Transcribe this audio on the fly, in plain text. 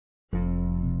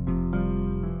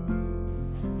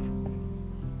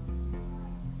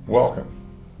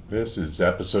Welcome. This is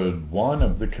episode 1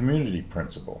 of the Community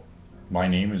Principle. My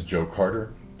name is Joe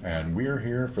Carter, and we are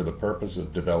here for the purpose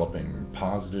of developing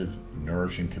positive,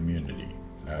 nourishing community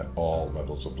at all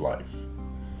levels of life.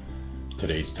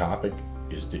 Today's topic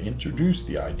is to introduce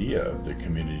the idea of the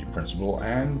Community Principle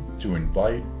and to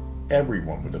invite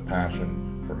everyone with a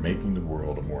passion for making the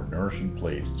world a more nourishing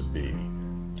place to be,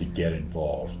 to get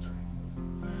involved.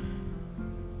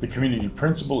 The Community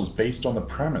Principle is based on the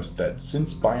premise that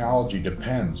since biology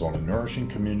depends on a nourishing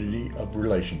community of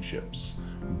relationships,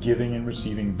 giving and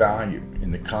receiving value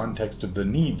in the context of the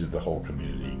needs of the whole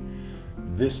community,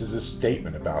 this is a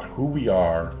statement about who we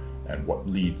are and what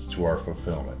leads to our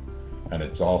fulfillment. And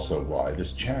it's also why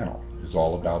this channel is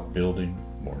all about building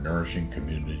more nourishing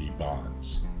community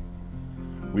bonds.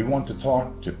 We want to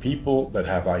talk to people that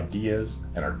have ideas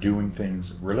and are doing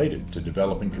things related to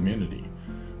developing community.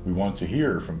 We want to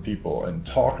hear from people and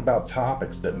talk about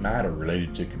topics that matter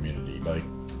related to community, like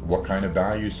what kind of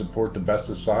values support the best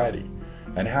society,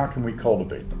 and how can we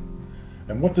cultivate them,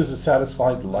 and what does a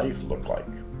satisfied life look like.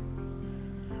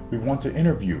 We want to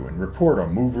interview and report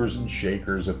on movers and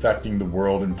shakers affecting the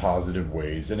world in positive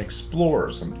ways and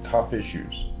explore some tough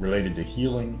issues related to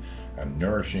healing and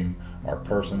nourishing our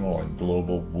personal and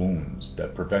global wounds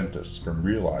that prevent us from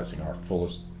realizing our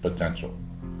fullest potential.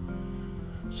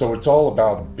 So it's all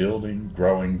about building,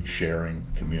 growing, sharing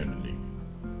community.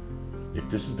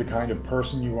 If this is the kind of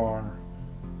person you are,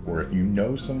 or if you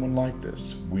know someone like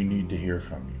this, we need to hear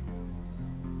from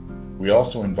you. We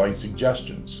also invite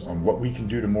suggestions on what we can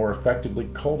do to more effectively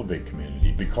cultivate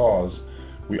community, because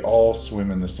we all swim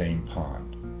in the same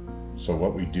pond. So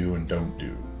what we do and don't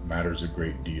do matters a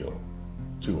great deal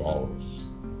to all of us.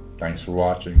 Thanks for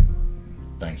watching.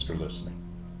 Thanks for listening.